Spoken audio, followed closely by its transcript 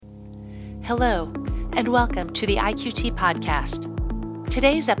Hello, and welcome to the IQT podcast.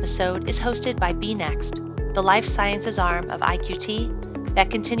 Today's episode is hosted by B.Next, the life sciences arm of IQT that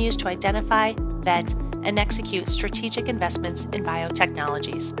continues to identify, vet, and execute strategic investments in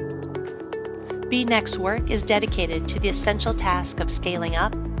biotechnologies. B.Next's work is dedicated to the essential task of scaling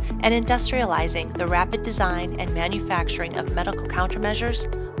up and industrializing the rapid design and manufacturing of medical countermeasures,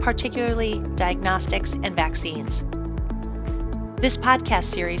 particularly diagnostics and vaccines. This podcast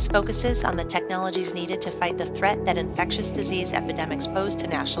series focuses on the technologies needed to fight the threat that infectious disease epidemics pose to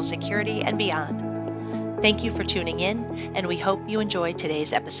national security and beyond. Thank you for tuning in, and we hope you enjoy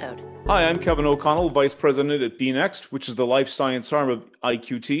today's episode. Hi, I'm Kevin O'Connell, Vice President at B.Next, which is the life science arm of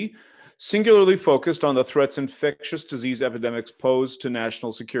IQT, singularly focused on the threats infectious disease epidemics pose to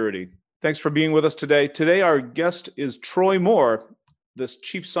national security. Thanks for being with us today. Today, our guest is Troy Moore, the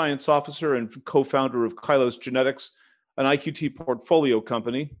Chief Science Officer and co-founder of Kailos Genetics, an IQT portfolio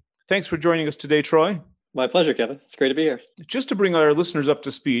company. Thanks for joining us today, Troy. My pleasure, Kevin. It's great to be here. Just to bring our listeners up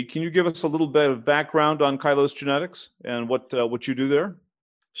to speed, can you give us a little bit of background on Kailos Genetics and what you do there?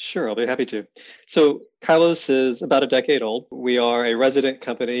 Sure, I'll be happy to. So Kailos is about a decade old. We are a resident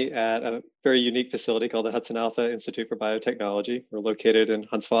company at a very unique facility called the Hudson Alpha Institute for Biotechnology. We're located in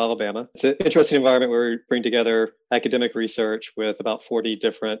Huntsville, Alabama. It's an interesting environment where we bring together academic research with about 40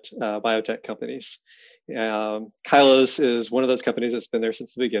 different biotech companies. Kailos is one of those companies that's been there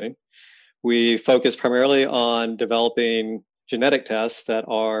since the beginning. We focus primarily on developing genetic tests that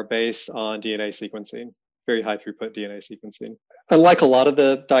are based on DNA sequencing, very high throughput DNA sequencing. Unlike a lot of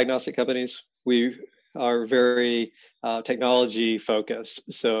the diagnostic companies, we are very technology focused.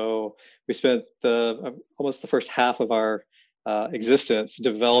 So we spent almost the first half of our existence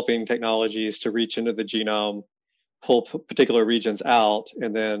developing technologies to reach into the genome, pull particular regions out,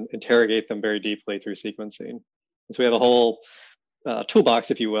 and then interrogate them very deeply through sequencing. And so we have a whole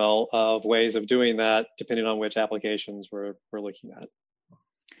toolbox, if you will, of ways of doing that, depending on which applications we're looking at.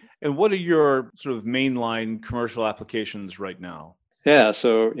 And what are your sort of mainline commercial applications right now? Yeah,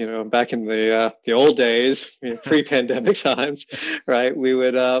 so back in the old days, pre-pandemic times, right? We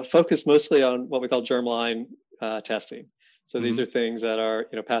would focus mostly on what we call germline testing. So these are things that are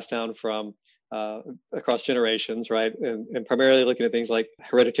passed down from across generations, right? And primarily looking at things like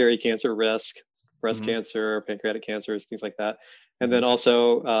hereditary cancer risk, breast cancer, pancreatic cancers, things like that. And then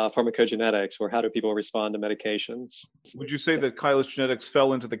also pharmacogenetics, or how do people respond to medications. Would you say that Kailos Genetics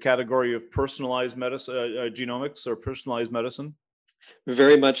fell into the category of personalized medicine, genomics or personalized medicine?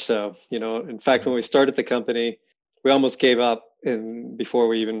 Very much so. In fact, when we started the company, we almost gave up before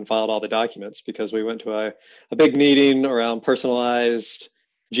we even filed all the documents, because we went to a big meeting around personalized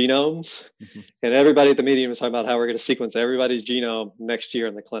genomes, and everybody at the meeting was talking about how we're going to sequence everybody's genome next year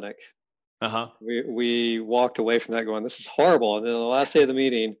in the clinic. We walked away from that going, this is horrible. And then on the last day of the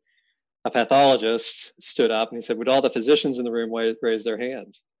meeting, a pathologist stood up and he said, would all the physicians in the room raise their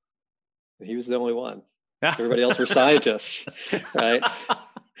hand? And he was the only one. Everybody else were scientists, right?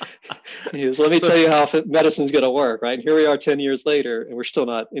 He was, let me tell you how medicine's going to work, right? And here we are 10 years later, and we're still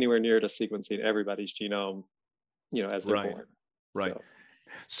not anywhere near to sequencing everybody's genome, as they're born. Right.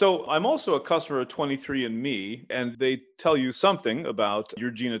 So I'm also a customer of 23andMe, and they tell you something about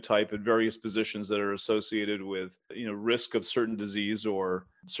your genotype at various positions that are associated with, risk of certain disease or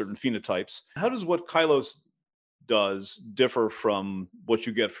certain phenotypes. How does what Kailos does differ from what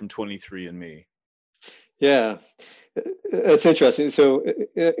you get from 23andMe? Yeah, it's interesting. So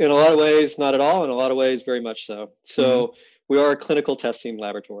in a lot of ways, not at all. In a lot of ways, very much so. So we are a clinical testing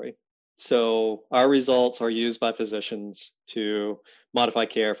laboratory. So our results are used by physicians to modify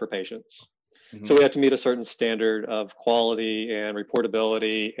care for patients. So we have to meet a certain standard of quality and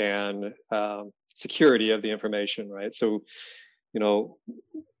reportability and security of the information, right? So,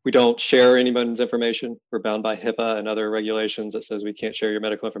 we don't share anyone's information. We're bound by HIPAA and other regulations that says we can't share your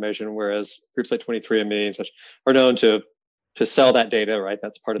medical information, whereas groups like 23andMe and such are known to sell that data, right?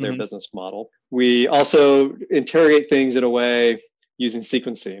 That's part of their business model. We also interrogate things in a way using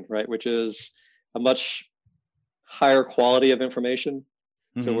sequencing, right? Which is a much higher quality of information.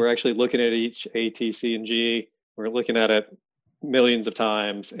 So we're actually looking at each A, T, C, and G. We're looking at it millions of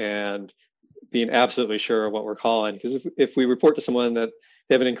times and being absolutely sure of what we're calling. Because if we report to someone that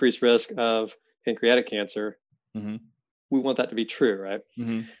they have an increased risk of pancreatic cancer, we want that to be true, right?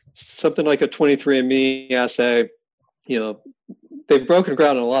 Something like a 23andMe assay, they've broken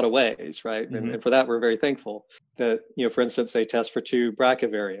ground in a lot of ways, right? And for that, we're very thankful that, for instance, they test for 2 BRCA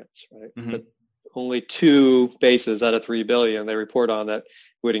variants, right? But only 2 bases out of 3 billion they report on that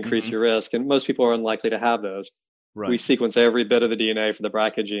would increase your risk. And most people are unlikely to have those. Right. We sequence every bit of the DNA for the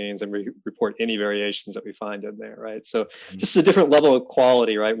BRCA genes and we report any variations that we find in there, right? So just a different level of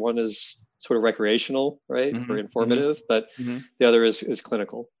quality, right? One is sort of recreational, right, or informative, but the other is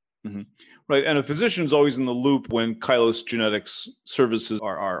clinical. Right, and a physician's always in the loop when Kailos Genetics services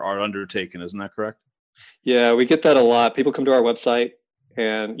are undertaken. Isn't that correct? Yeah, we get that a lot. People come to our website,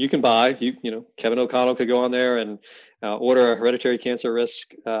 and you can buy. Kevin O'Connell could go on there and order a hereditary cancer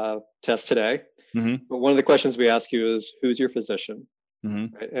risk test today. But one of the questions we ask you is, who's your physician?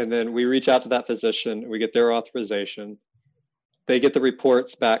 Right? And then we reach out to that physician. We get their authorization. They get the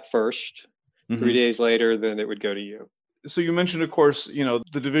reports back first. 3 days later, then it would go to you. So you mentioned, of course,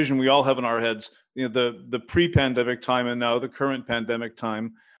 the division we all have in our heads, the pre-pandemic time and now the current pandemic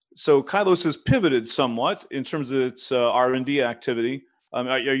time. So Kailos has pivoted somewhat in terms of its R&D activity.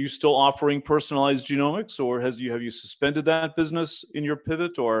 Are you still offering personalized genomics, or have you suspended that business in your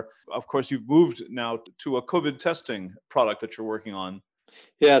pivot? Or, of course, you've moved now to a COVID testing product that you're working on.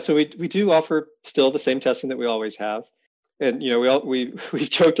 Yeah, so we do offer still the same testing that we always have. And we've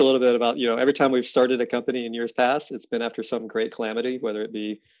joked a little bit about every time we've started a company in years past, it's been after some great calamity, whether it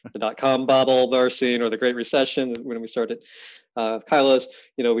be the .com bubble bursting or the Great Recession. When we started Kailos,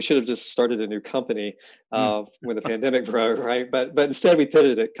 we should have just started a new company when the pandemic broke, right? But instead we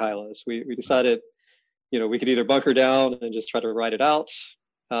pivoted at Kailos. We decided we could either bunker down and just try to ride it out,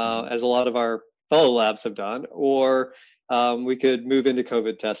 as a lot of our fellow labs have done, or we could move into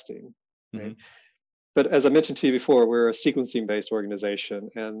COVID testing. Right? But as I mentioned to you before, we're a sequencing-based organization,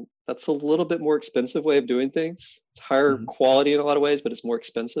 and that's a little bit more expensive way of doing things. It's higher quality in a lot of ways, but it's more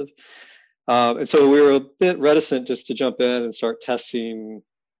expensive. And so we were a bit reticent just to jump in and start testing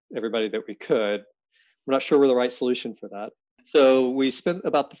everybody that we could. We're not sure we're the right solution for that. So we spent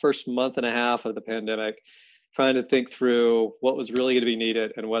about the first month and a half of the pandemic trying to think through what was really going to be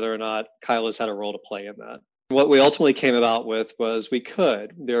needed and whether or not Kailos had a role to play in that. What we ultimately came about with was we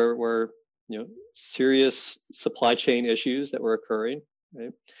could. There were serious supply chain issues that were occurring.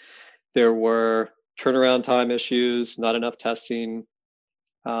 Right? There were turnaround time issues, not enough testing,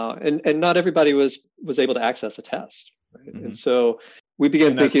 and not everybody was able to access a test. Right? And so we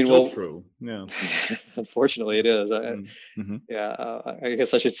began thinking, that's still true. Yeah. Unfortunately, it is. I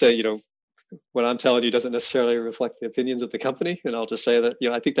guess I should say, what I'm telling you doesn't necessarily reflect the opinions of the company. And I'll just say that,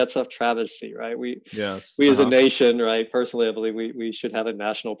 I think that's a travesty, right? We as a nation, right? Personally, I believe we should have a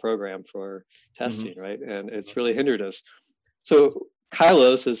national program for testing, right? And it's really hindered us. So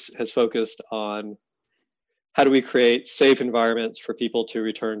Kailos has focused on how do we create safe environments for people to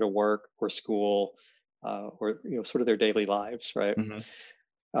return to work or school, or, sort of their daily lives, right?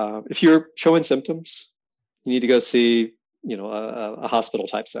 If you're showing symptoms, you need to go see a hospital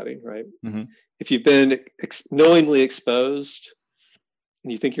type setting, right? If you've been knowingly exposed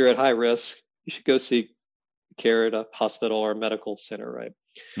and you think you're at high risk, you should go seek care at a hospital or a medical center, right?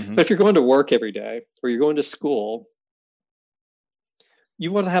 But if you're going to work every day or you're going to school,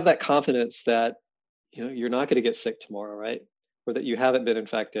 you want to have that confidence that you're not going to get sick tomorrow, right? Or that you haven't been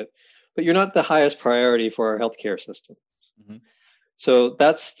infected, but you're not the highest priority for our healthcare system. So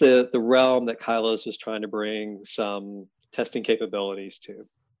that's the realm that Kailos was trying to bring some testing capabilities to.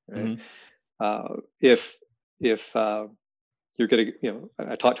 Right? If you're going to,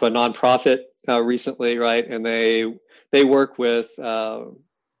 I talked to a nonprofit recently, right, and they work with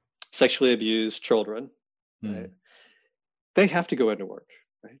sexually abused children. Right? They have to go into work.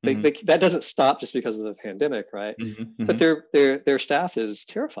 Right? That doesn't stop just because of the pandemic, right? But their staff is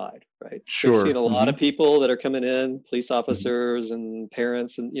terrified, right? Sure. They've seen a lot of people that are coming in, police officers and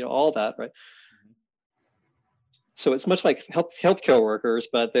parents, and all that, right? So it's much like healthcare workers,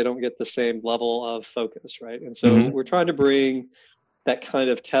 but they don't get the same level of focus, right? And so we're trying to bring that kind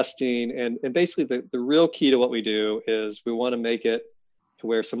of testing, and basically the real key to what we do is we want to make it to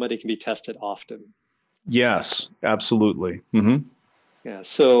where somebody can be tested often. Yes, absolutely. Yeah,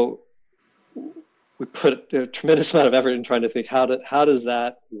 so we put a tremendous amount of effort in trying to think how does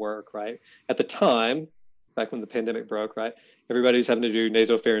that work, right? At the time, back when the pandemic broke, right, everybody's having to do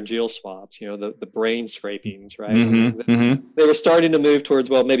nasopharyngeal swabs, the brain scrapings, right? They were starting to move towards,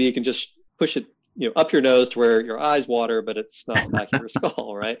 well, maybe you can just push it, up your nose to where your eyes water, but it's not back in your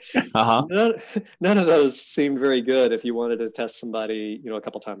skull, right? None of those seemed very good if you wanted to test somebody, a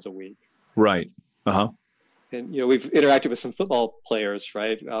couple times a week. Right. And we've interacted with some football players,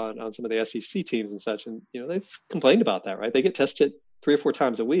 right, on some of the SEC teams and such, and they've complained about that, right? They get tested 3 or 4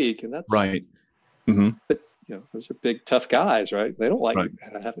 times a week, and that's right. But those are big, tough guys, right? They don't like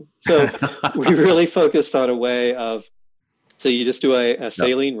having. So we really focused on a way of, so you just do a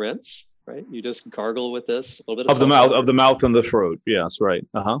saline rinse, right? You just gargle with this, a little bit of the mouth and the throat. Yes, right.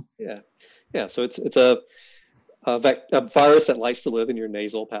 Yeah. So it's a virus that likes to live in your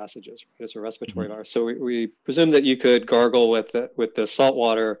nasal passages. Right? It's a respiratory virus. So we presume that you could gargle with the salt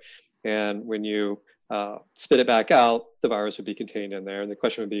water And when you spit it back out, the virus would be contained in there. And the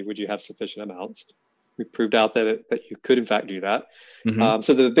question would be, would you have sufficient amounts? We proved out that you could, in fact, do that. Mm-hmm.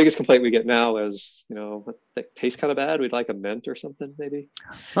 So the biggest complaint we get now is, that tastes kind of bad. We'd like a mint or something, maybe.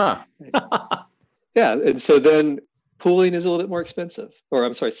 Huh. Yeah. And so then pooling is a little bit more expensive, or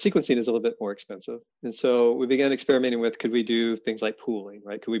I'm sorry, sequencing is a little bit more expensive. And so we began experimenting with, could we do things like pooling,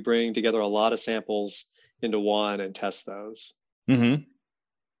 right? Could we bring together a lot of samples into one and test those?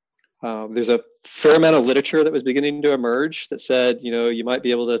 Mm-hmm. There's a fair amount of literature that was beginning to emerge that said, you might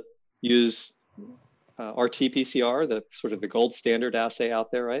be able to use RT-PCR, the sort of the gold standard assay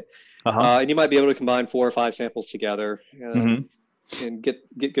out there, right? Uh-huh. And you might be able to combine 4 or 5 samples together and get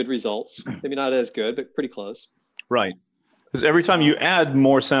good results. Maybe not as good, but pretty close. Right. Because every time you add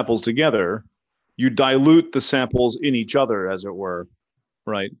more samples together, you dilute the samples in each other, as it were,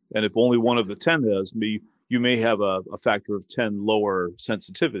 right? And if only one of the 10 does, you may have a factor of 10 lower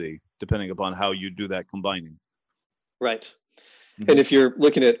sensitivity, depending upon how you do that combining. Right. Mm-hmm. And if you're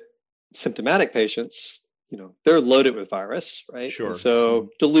looking at symptomatic patients, they're loaded with virus, right? Sure. And so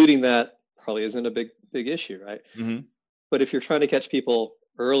diluting that probably isn't a big issue, right? Mm-hmm. But if you're trying to catch people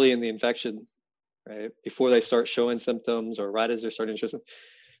early in the infection, right, before they start showing symptoms or right as they're starting to show symptoms,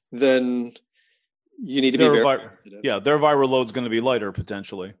 then you need to be very sensitive. Yeah, their viral load's going to be lighter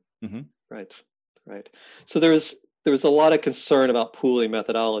potentially. Mm-hmm. Right. So there was a lot of concern about pooling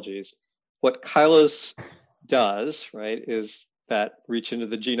methodologies. What Kailos does, right, is that reach into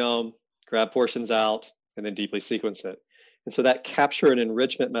the genome, grab portions out, and then deeply sequence it. And so that capture and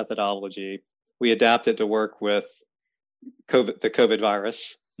enrichment methodology, we adapted to work with the COVID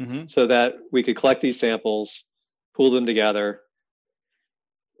virus, so that we could collect these samples, pool them together,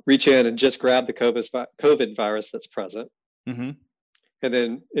 reach in and just grab the COVID virus that's present, and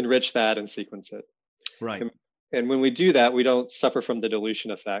then enrich that and sequence it. Right. And when we do that, we don't suffer from the dilution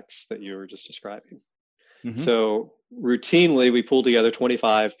effects that you were just describing. So routinely, we pull together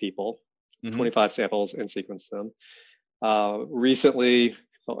 25 people, 25 samples, and sequence them. Recently,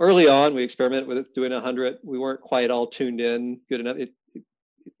 early on, we experimented with doing 100. We weren't quite all tuned in good enough. It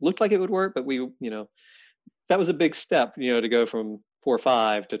looked like it would work, but that was a big step, to go from 4 or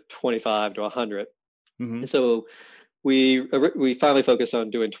 5 to 25 to 100. And so we finally focused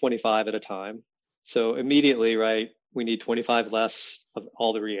on doing 25 at a time. So immediately, right, we need 25 less of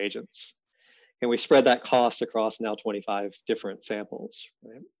all the reagents. And we spread that cost across now 25 different samples,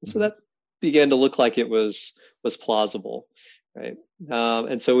 right? So that began to look like it was plausible, right?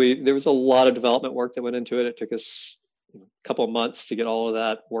 And so there was a lot of development work that went into it. It took us a couple of months to get all of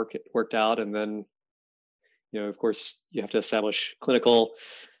that worked out. And then, of course, you have to establish clinical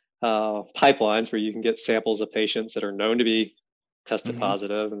pipelines where you can get samples of patients that are known to be tested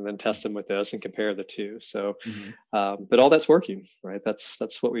positive, and then test them with this and compare the two. So, but all that's working, right? That's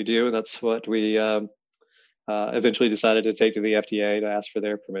what we do, and that's what we eventually decided to take to the FDA to ask for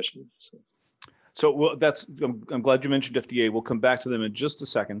their permission. So I'm glad you mentioned FDA. We'll come back to them in just a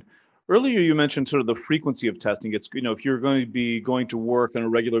second. Earlier, you mentioned sort of the frequency of testing. It's, if you're going to be going to work on a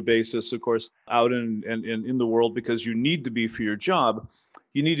regular basis, of course, out in the world, because you need to be for your job,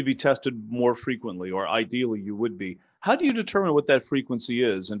 you need to be tested more frequently, or ideally you would be. How do you determine what that frequency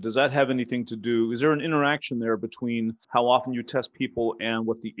is? And does that have anything to do, is there an interaction there between how often you test people and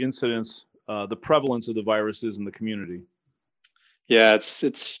what the incidence, the prevalence of the virus is in the community? Yeah,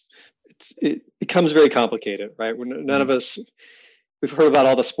 it becomes very complicated, right? None of us, we've heard about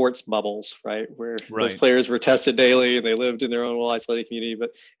all the sports bubbles, right? Where those players were tested daily and they lived in their own little isolated community.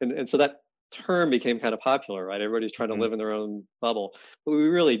 But and so that term became kind of popular, right? Everybody's trying to live in their own bubble, but we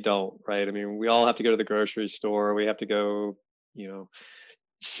really don't, right? I mean, we all have to go to the grocery store. We have to go,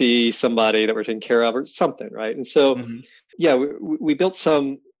 see somebody that we're taking care of or something, right? And so, yeah, we built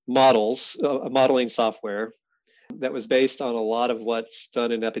some models, a modeling software that was based on a lot of what's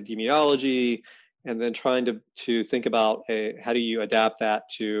done in epidemiology, and then trying to think about how do you adapt that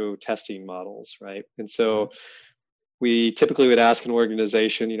to testing models, right? And so we typically would ask an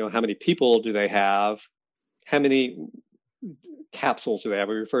organization, how many people do they have? How many capsules do they have?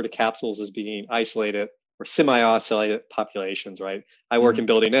 We refer to capsules as being isolated or semi-isolated populations, right? I work in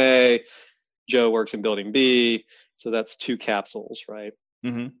building A, Joe works in building B, so that's 2 capsules, right?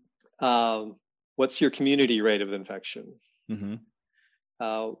 What's your community rate of infection?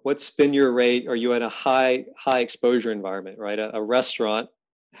 What's been your rate? Are you in a high exposure environment, right? A restaurant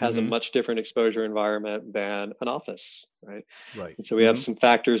has a much different exposure environment than an office, right? And so we have some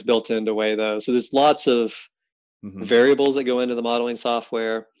factors built in to weigh those. So there's lots of variables that go into the modeling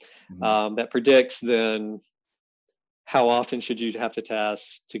software that predicts then how often should you have to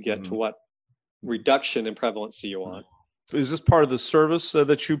test to get to what reduction in prevalence do you want. Is this part of the service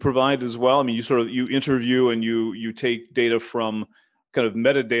that you provide as well? I mean, you interview and you take data from kind of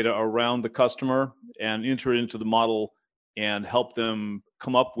metadata around the customer and enter it into the model and help them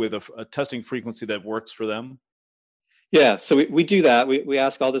come up with a testing frequency that works for them? Yeah, so we do that. We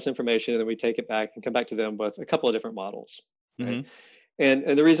ask all this information and then we take it back and come back to them with a couple of different models, right? Mm-hmm.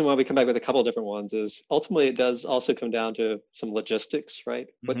 And the reason why we come back with a couple of different ones is ultimately it does also come down to some logistics, right?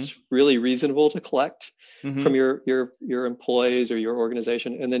 What's really reasonable to collect Mm-hmm. from your employees or your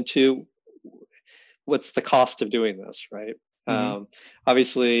organization, and then two, what's the cost of doing this, right? Mm-hmm.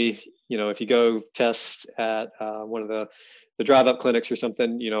 Obviously, if you go test at one of the drive-up clinics or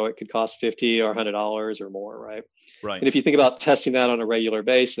something, it could cost $50 or $100 or more, right? Right. And if you think about testing that on a regular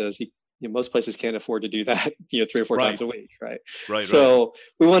basis, most places can't afford to do that, 3 or 4 times a week, right? Right. So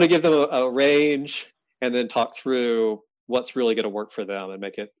we want to give them a range and then talk through what's really going to work for them and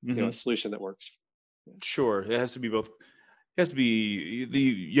make it, a solution that works. Sure. It has to be both. It has to be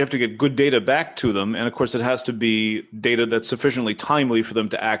you have to get good data back to them, and of course, it has to be data that's sufficiently timely for them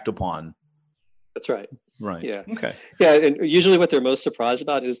to act upon. That's right. Right. Yeah. Okay. Yeah, and usually what they're most surprised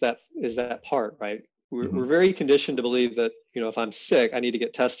about is that part, right? We're very conditioned to believe that if I'm sick, I need to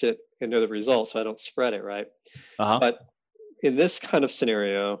get tested and know the results so I don't spread it, right? Uh-huh. But in this kind of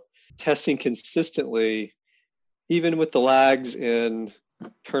scenario, testing consistently, even with the lags in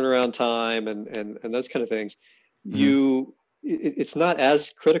turnaround time and those kind of things, it's not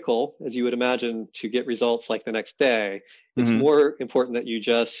as critical as you would imagine to get results like the next day. It's more important that you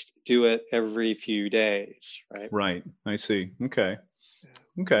just do it every few days, right? Right. I see. Okay.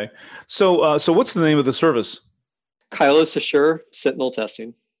 Okay. So what's the name of the service? Kailos Assure Sentinel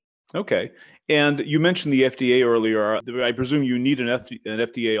Testing. Okay. And you mentioned the FDA earlier. I presume you need an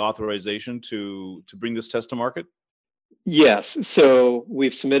FDA authorization to bring this test to market? Yes. So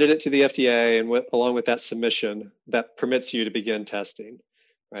we've submitted it to the FDA, and along with that submission, that permits you to begin testing,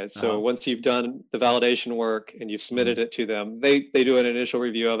 right? So once you've done the validation work and you've submitted it to them, they do an initial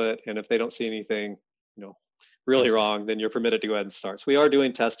review of it, and if they don't see anything, really wrong, then you're permitted to go ahead and start. So we are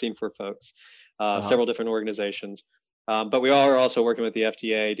doing testing for folks, several different organizations, but we are also working with the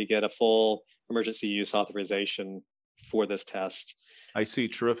FDA to get a full emergency use authorization for this test. I see.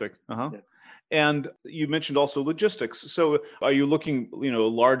 Terrific. Yeah. And you mentioned also logistics. So are you looking,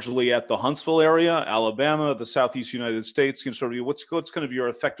 largely at the Huntsville area, Alabama, the Southeast United States? Sort of what's kind of your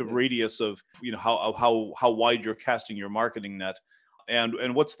effective radius of, how wide you're casting your marketing net,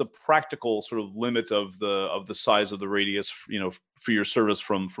 and what's the practical sort of limit of the size of the radius, for your service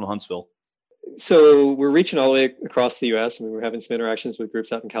from Huntsville? So we're reaching all the way across the U.S. I mean, we're having some interactions with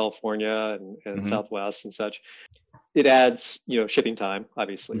groups out in California and Southwest and such. It adds, shipping time,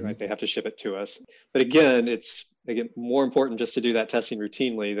 obviously, right? They have to ship it to us. But again, it's more important just to do that testing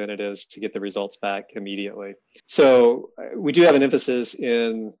routinely than it is to get the results back immediately. So we do have an emphasis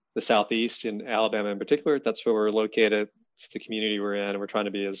in the Southeast, in Alabama in particular. That's where we're located. It's the community we're in, and we're trying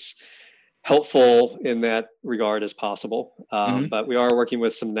to be as helpful in that regard as possible. But we are working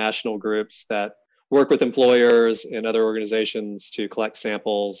with some national groups that work with employers and other organizations to collect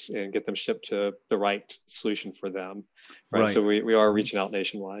samples and get them shipped to the right solution for them. Right. So we are reaching out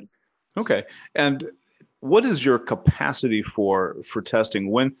nationwide. Okay. And what is your capacity for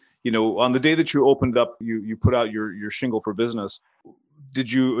testing? When, on the day that you opened up, you put out your shingle for business,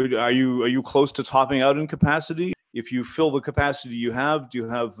 are you close to topping out in capacity? If you fill the capacity you have, do you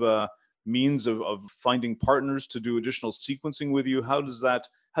have means of finding partners to do additional sequencing with you? How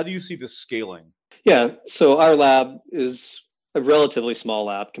do you see this scaling? Yeah, so our lab is a relatively small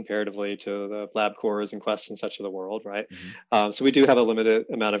lab comparatively to the LabCorps and Quest and such of the world, right? So we do have a limited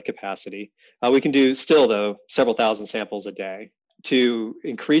amount of capacity. We can do still, though, several thousand samples a day. To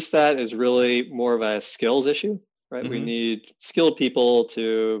increase that is really more of a skills issue, right? We need skilled people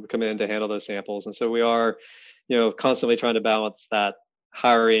to come in to handle those samples. And so we are, constantly trying to balance that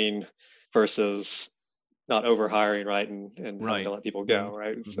hiring versus not over hiring, right? And having to let people go,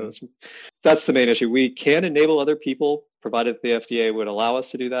 right? So that's the main issue. We can enable other people, provided the FDA would allow us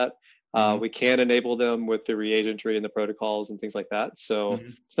to do that. We can enable them with the reagentry and the protocols and things like that. So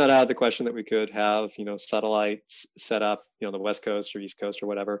it's not out of the question that we could have, satellites set up, on the West Coast or East Coast or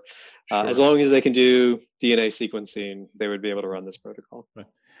whatever. As long as they can do DNA sequencing, they would be able to run this protocol. Right.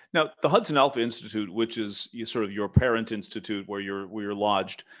 Now, the Hudson Alpha Institute, which is sort of your parent institute where you're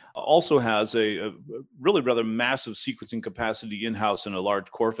lodged, also has a really rather massive sequencing capacity in-house in a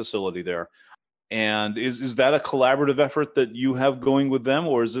large core facility there. And is that a collaborative effort that you have going with them,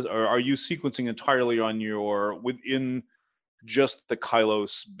 or are you sequencing entirely within just the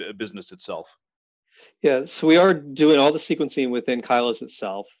Kailos business itself? Yeah, so we are doing all the sequencing within Kailos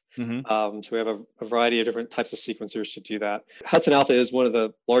itself. Mm-hmm. So we have a variety of different types of sequencers to do that. Hudson Alpha is one of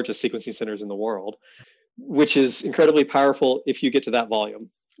the largest sequencing centers in the world, which is incredibly powerful if you get to that volume,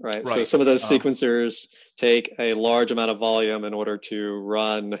 right? So Right. some of those sequencers take a large amount of volume in order to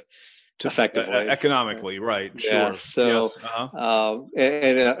run effectively. Economically, right? Yeah. Sure. So, Yes.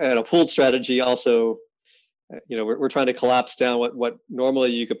 and a pooled strategy also, we're trying to collapse down what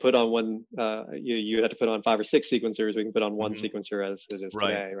normally you could put on one, you had to put on 5 or 6 sequencers. We can put on one sequencer as it is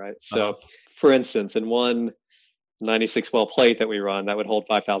Right. today, right? So, for instance, in one 96 well plate that we run, that would hold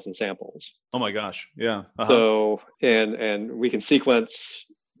 5,000 samples. Oh my gosh. Yeah. So, and we can sequence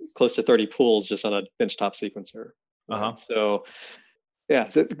close to 30 pools just on a benchtop sequencer. Right? So, yeah,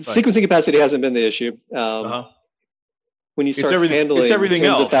 the sequencing capacity hasn't been the issue. When you start handling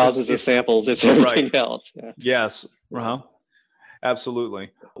tens of thousands of samples, it's everything else. Yeah. Yes.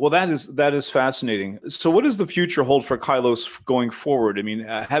 Absolutely. Well, that is fascinating. So what does the future hold for Kailos going forward? I mean,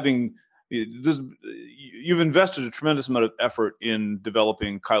 having this, you've invested a tremendous amount of effort in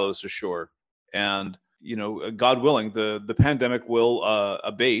developing Kailos Assure, and God willing, the pandemic will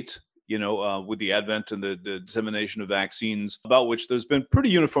abate. With the advent and the dissemination of vaccines, about which there's been pretty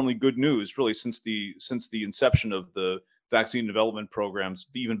uniformly good news, really, since the inception of the vaccine development programs,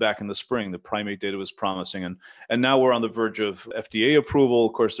 even back in the spring. The primate data was promising, and now we're on the verge of FDA approval.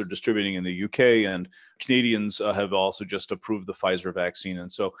 Of course, they're distributing in the UK, and Canadians have also just approved the Pfizer vaccine,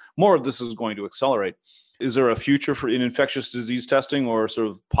 and so more of this is going to accelerate. Is there a future in infectious disease testing or sort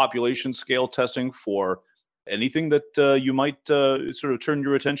of population scale testing for anything that you might sort of turn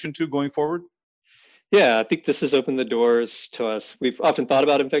your attention to going forward? Yeah, I think this has opened the doors to us. We've often thought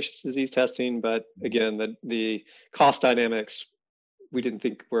about infectious disease testing, but again, the cost dynamics we didn't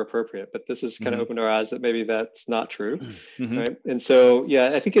think were appropriate. But this has kind of opened our eyes that maybe that's not true, right? And so,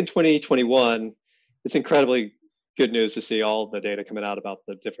 yeah, I think in 2021, it's incredibly good news to see all the data coming out about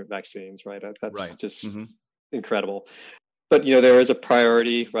the different vaccines, right? That's just incredible. But there is a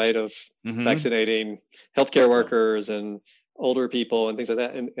priority, right, of vaccinating healthcare workers and older people and things like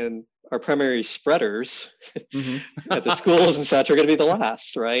that, and our primary spreaders at the schools and such are going to be the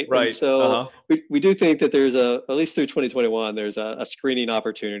last, right? And so we do think that there's at least through 2021, there's a screening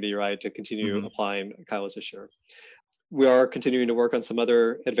opportunity, right, to continue applying Kailos Assure. We are continuing to work on some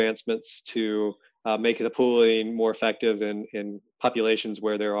other advancements to make the pooling more effective in populations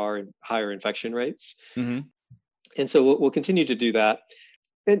where there are higher infection rates. And so we'll continue to do that.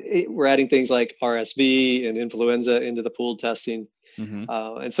 And we're adding things like RSV and influenza into the pooled testing.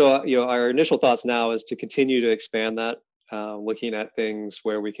 And so, our initial thoughts now is to continue to expand that, looking at things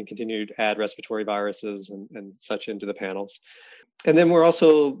where we can continue to add respiratory viruses and such into the panels. And then we're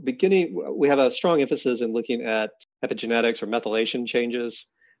also we have a strong emphasis in looking at epigenetics or methylation changes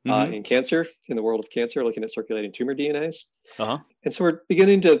in cancer, in the world of cancer, looking at circulating tumor DNAs. And so we're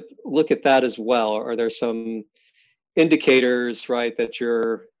beginning to look at that as well. Are there some indicators, right, that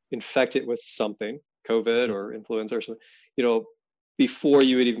you're infected with something, COVID or influenza or something, before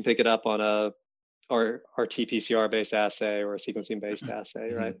you would even pick it up on a RT-PCR based assay or a sequencing based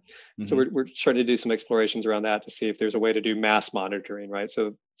assay, right? So we're trying to do some explorations around that to see if there's a way to do mass monitoring, right?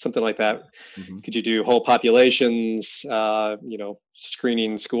 So something like that. Could you do whole populations,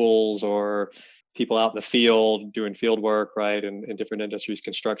 screening schools or people out in the field doing field work, right, in different industries,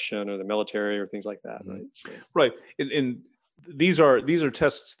 construction or the military or things like that, right? So, right. And these are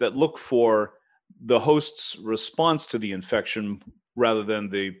tests that look for the host's response to the infection rather than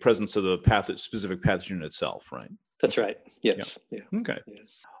the presence of the specific pathogen itself, right? That's right. Yes. Yeah. Okay. Yeah.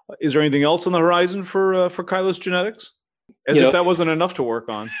 Is there anything else on the horizon for Kailos Genetics? As if that wasn't enough to work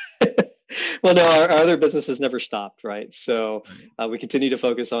on. Well, no, our other businesses never stopped, right? So we continue to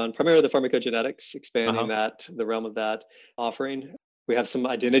focus on primarily the pharmacogenetics, expanding the realm of that offering. We have some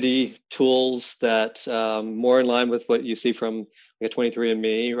identity tools that more in line with what you see from like a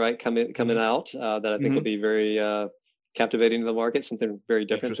 23andMe, right, coming out that I think will be very captivating to the market, something very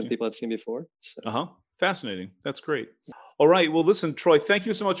different than people have seen before. So. Fascinating. That's great. All right. Well, listen, Troy, thank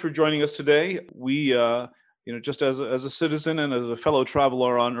you so much for joining us today. We just as a citizen and as a fellow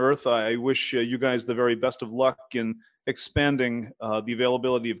traveler on Earth, I wish you guys the very best of luck in expanding the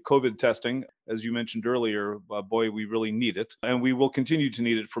availability of COVID testing. As you mentioned earlier, boy, we really need it. And we will continue to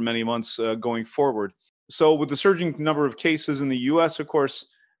need it for many months going forward. So with the surging number of cases in the U.S., of course,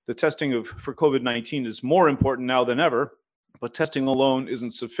 the testing for COVID-19 is more important now than ever, but testing alone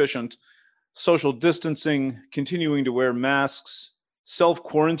isn't sufficient. Social distancing, continuing to wear masks,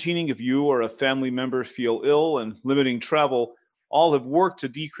 self-quarantining if you or a family member feel ill, and limiting travel all have worked to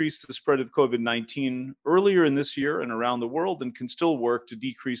decrease the spread of COVID-19 earlier in this year and around the world, and can still work to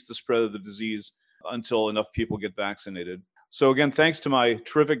decrease the spread of the disease until enough people get vaccinated. So again, thanks to my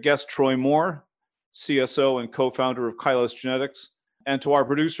terrific guest, Troy Moore, CSO and co-founder of Kailos Genetics, and to our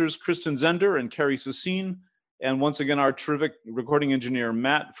producers, Kristen Zender and Carrie Sassine, and once again, our terrific recording engineer,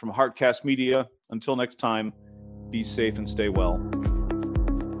 Matt from Heartcast Media. Until next time, be safe and stay well.